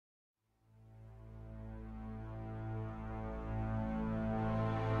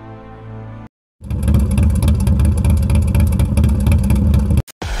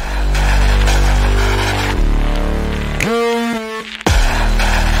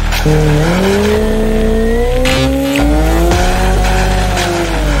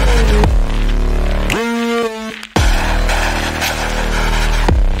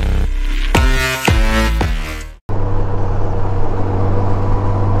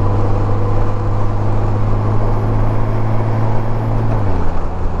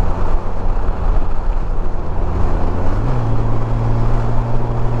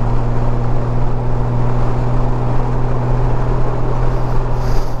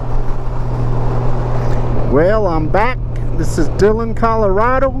Well, I'm back. This is Dillon,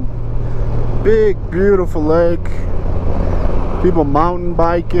 Colorado. Big, beautiful lake. People mountain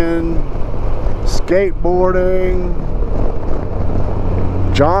biking, skateboarding,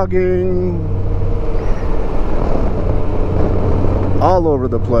 jogging, all over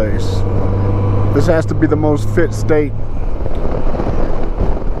the place. This has to be the most fit state.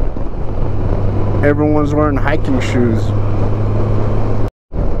 Everyone's wearing hiking shoes.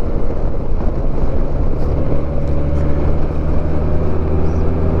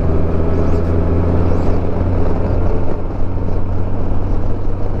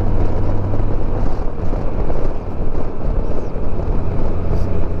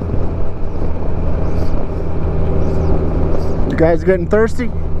 You guys getting thirsty?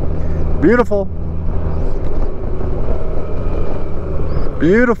 Beautiful.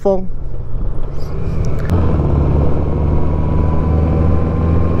 Beautiful.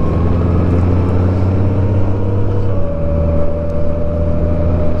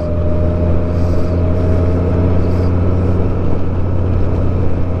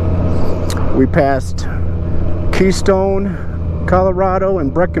 We passed Keystone, Colorado,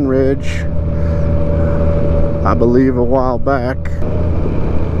 and Breckenridge, I believe, a while back.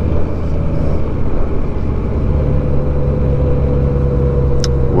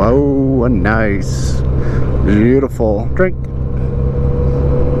 Whoa, nice. Beautiful. Drink.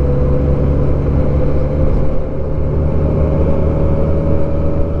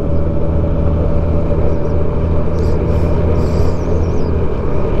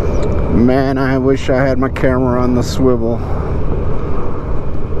 Man, I wish I had my camera on the swivel.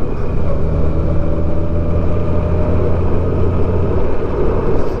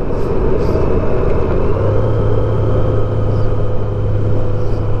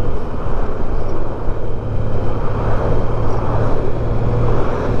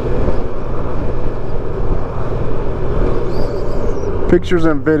 Pictures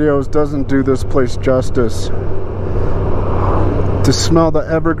and videos doesn't do this place justice. To smell the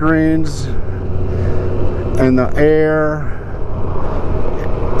evergreens and the air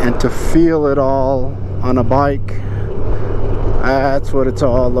and to feel it all on a bike, that's what it's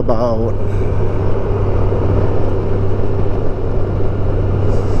all about.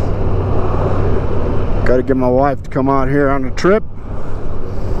 Gotta get my wife to come out here on a trip.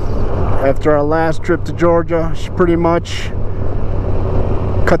 After our last trip to Georgia, she pretty much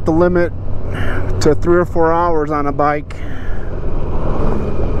cut the limit to 3 or 4 hours on a bike.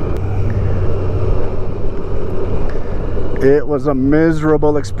 It was a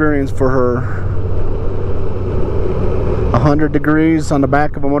miserable experience for her. 100 degrees on the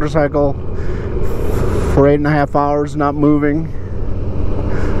back of a motorcycle for 8.5 hours not moving.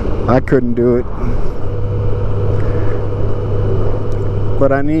 I couldn't do it.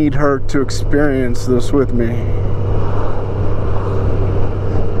 But I need her to experience this with me.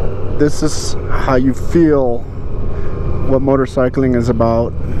 This is how you feel what motorcycling is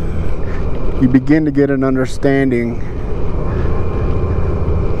about. You begin to get an understanding.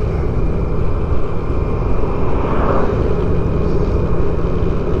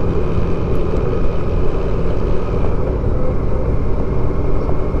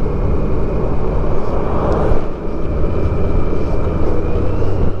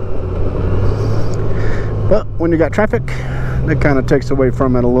 But when you got traffic, it kind of takes away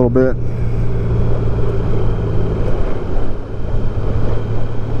from it a little bit.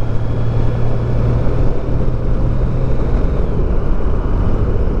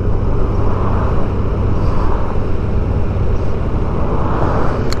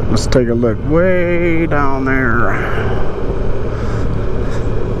 Let's take a look way down there.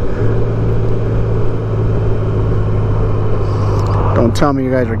 Don't tell me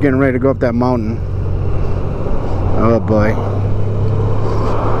you guys are getting ready to go up that mountain. Oh boy.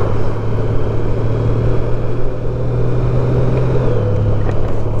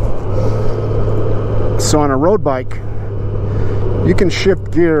 So on a road bike, you can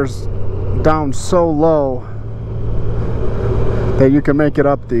shift gears down so low that you can make it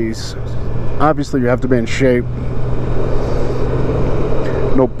up these. Obviously you have to be in shape.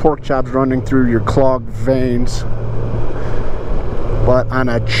 No pork chops running through your clogged veins. But on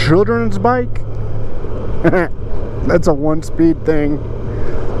a children's bike, that's a 1-speed thing.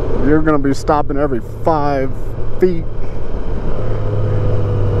 You're gonna be stopping every 5 feet.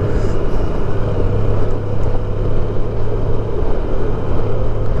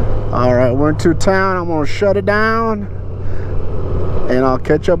 Alright, we're into town. I'm gonna shut it down and I'll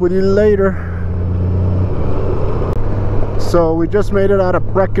catch up with you later. So we just made it out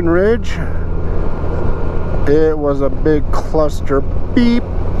of Breckenridge. It was a big cluster beep.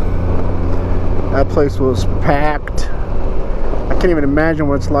 That place was packed. I can't even imagine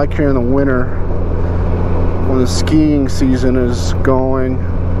what it's like here in the winter when the skiing season is going.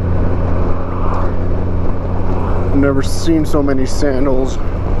 I've never seen so many sandals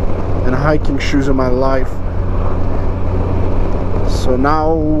and hiking shoes in my life. So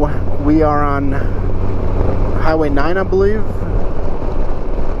now we are on Highway 9, I believe.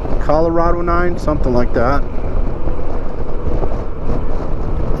 Colorado 9, something like that.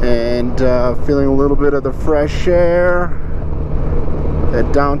 And feeling a little bit of the fresh air.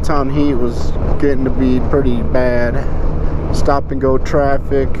 That downtown heat was getting to be pretty bad. Stop and go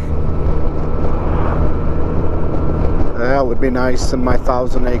traffic. That would be nice in my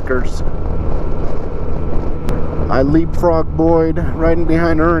 1,000 acres. I leapfrog Boyd riding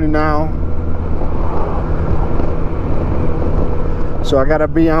behind Ernie now. So I gotta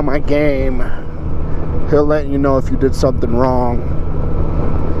be on my game. He'll let you know if you did something wrong.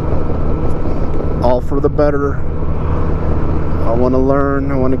 All for the better. I want to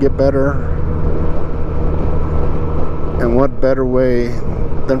learn, I want to get better. And what better way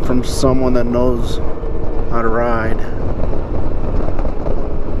than from someone that knows how to ride.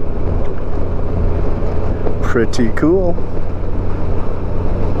 Pretty cool.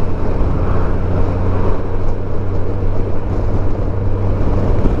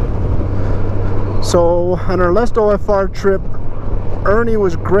 So on our last OFR trip, Ernie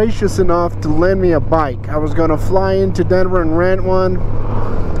was gracious enough to lend me a bike. I was gonna fly into Denver and rent one.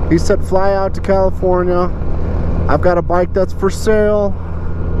 He said fly out to California. I've got a bike that's for sale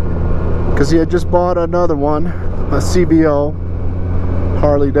because he had just bought another one, a CVO,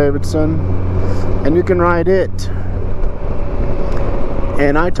 Harley Davidson, and you can ride it.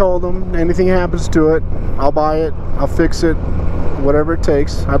 And I told him anything happens to it, I'll buy it, I'll fix it, whatever it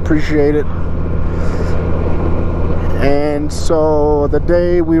takes. I appreciate it. And so the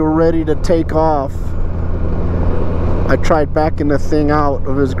day we were ready to take off, I tried backing the thing out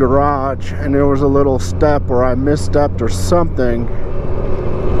of his garage, and there was a little step where I misstepped or something,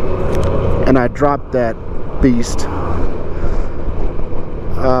 and I dropped that beast.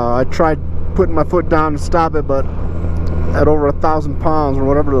 I tried putting my foot down to stop it, but at over 1,000 pounds or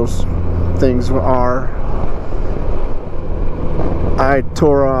whatever those things are, I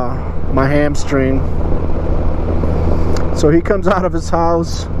tore my hamstring. So he comes out of his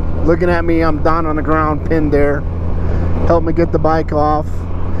house looking at me. I'm down on the ground, pinned there. Helped me get the bike off.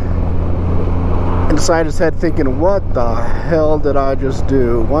 Inside his head thinking, what the hell did I just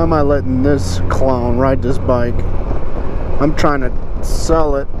do? Why am I letting this clown ride this bike? I'm trying to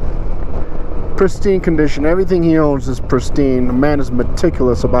sell it. Pristine condition. Everything he owns is pristine. The man is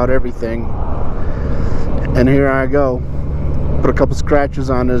meticulous about everything. And here I go. Put a couple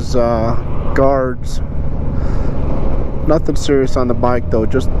scratches on his guards. Nothing serious on the bike though,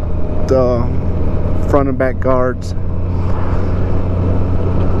 just the front and back guards.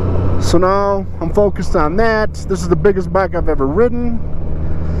 So now I'm focused on that. This is the biggest bike I've ever ridden.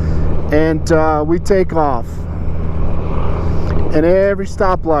 And we take off. And every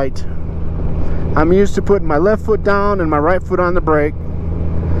stoplight, I'm used to putting my left foot down and my right foot on the brake.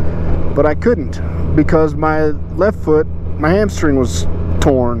 But I couldn't because my left foot, my hamstring was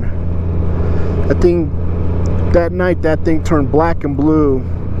torn. That night, that thing turned black and blue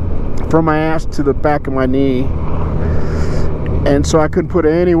from my ass to the back of my knee. And so I couldn't put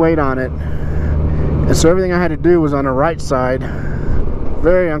any weight on it. And so everything I had to do was on the right side.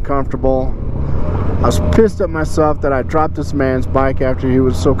 Very uncomfortable. I was pissed at myself that I dropped this man's bike after he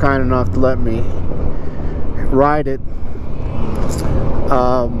was so kind enough to let me ride it.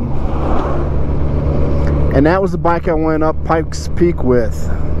 And that was the bike I went up Pikes Peak with.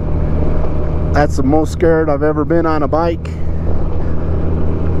 That's the most scared I've ever been on a bike.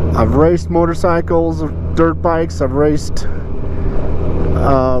 I've raced motorcycles, dirt bikes, I've raced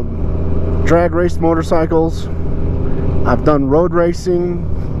drag raced motorcycles, I've done road racing,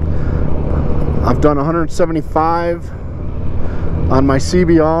 I've done 175 on my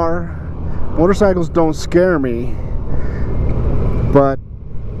CBR. Motorcycles don't scare me, but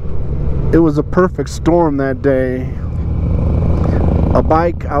it was a perfect storm that day. A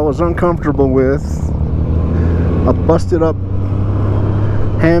bike I was uncomfortable with, a busted up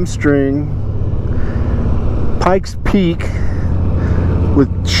hamstring, Pikes Peak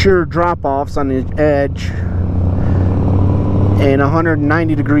with sheer drop-offs on the edge and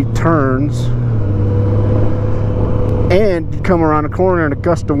 190-degree turns, and you come around a corner and a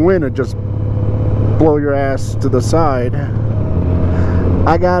gust of wind would just blow your ass to the side.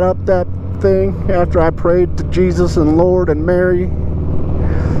 I got up that thing after I prayed to Jesus and Lord and Mary,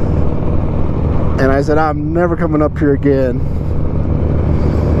 and I said, I'm never coming up here again.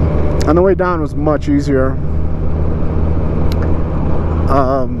 On the way down was much easier,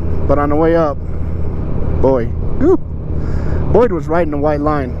 but on the way up, boy, Boyd was right in the white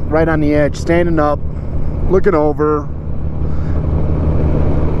line, right on the edge, standing up, looking over.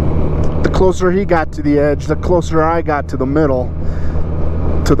 The closer he got to the edge, the closer I got to the middle,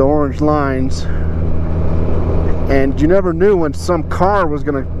 to the orange lines. And you never knew when some car was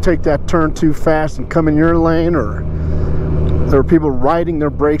going to take that turn too fast and come in your lane, or there were people riding their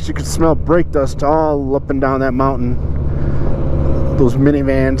brakes. You could smell brake dust all up and down that mountain. Those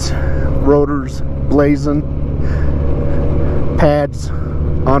minivans, rotors blazing, pads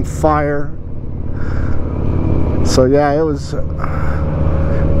on fire. So yeah, it was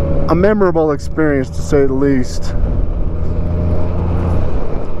a memorable experience, to say the least.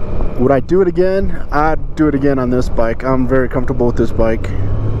 Would I do it again? I'd do it again on this bike. I'm very comfortable with this bike.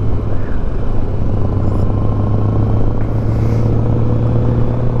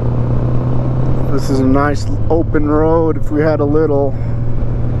 This is a nice open road. If we had a little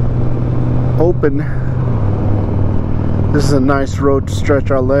open, this is a nice road to stretch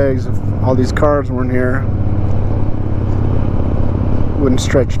our legs. If all these cars weren't here, wouldn't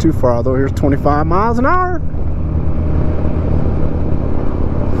stretch too far, although here's 25 miles an hour.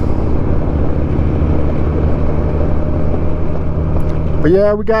 But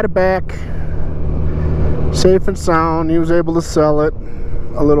yeah, we got it back safe and sound. He was able to sell it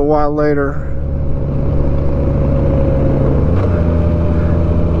a little while later,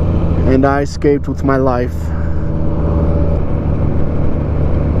 and I escaped with my life.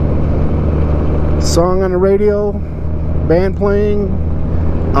 Song on the radio, band playing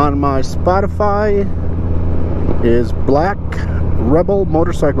on my Spotify is Black Rebel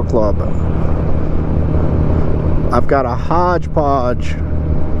Motorcycle Club. I've got a hodgepodge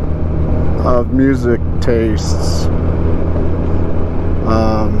of music tastes,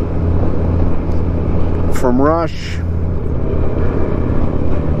 from Rush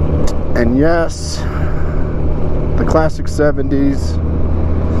and Yes, the classic 70s,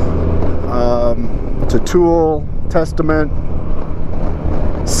 to Tool, Testament,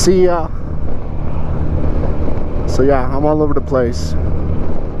 Sia. So yeah, I'm all over the place.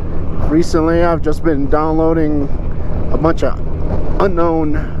 Recently I've just been downloading a bunch of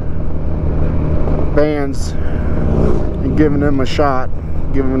unknown bands and giving them a shot,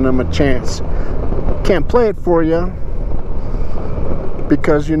 giving them a chance. Can't play it for you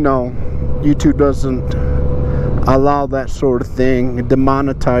because, you know, YouTube doesn't allow that sort of thing. It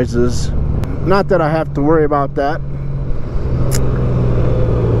demonetizes. Not that I have to worry about that.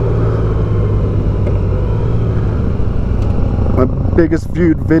 My biggest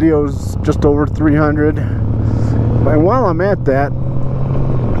viewed video is just over 300. And while I'm at that,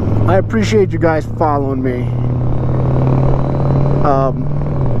 I appreciate you guys following me.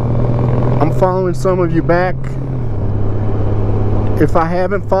 I'm following some of you back. If I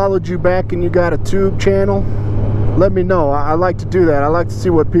haven't followed you back and you got a tube channel, let me know. I like to do that. I like to see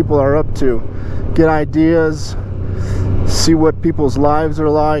what people are up to, get ideas, see what people's lives are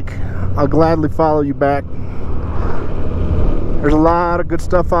like. I'll gladly follow you back. There's a lot of good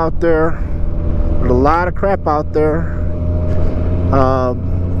stuff out there. There's a lot of crap out there.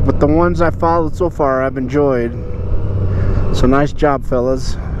 But the ones I followed so far I've enjoyed. So nice job,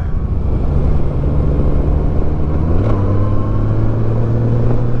 fellas.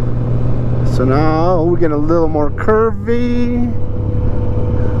 So now we get a little more curvy.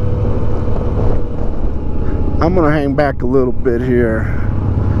 I'm gonna hang back a little bit here,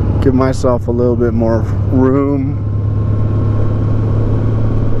 give myself a little bit more room.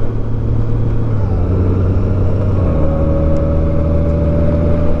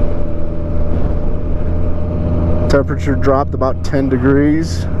 Temperature dropped about 10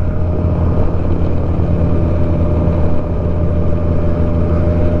 degrees.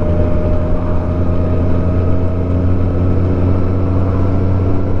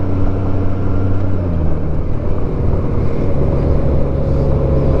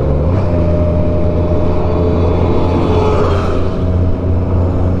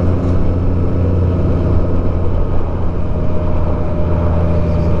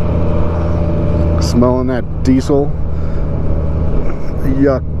 Smelling that diesel.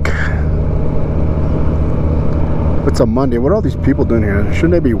 Yuck. It's a Monday. What are all these people doing here?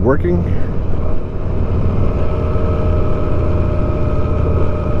 Shouldn't they be working?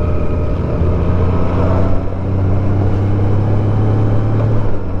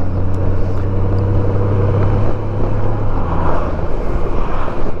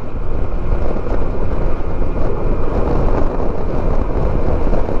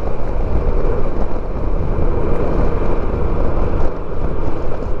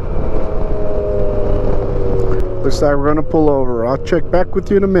 Looks like we're gonna pull over. I'll check back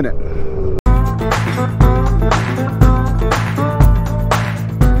with you in a minute.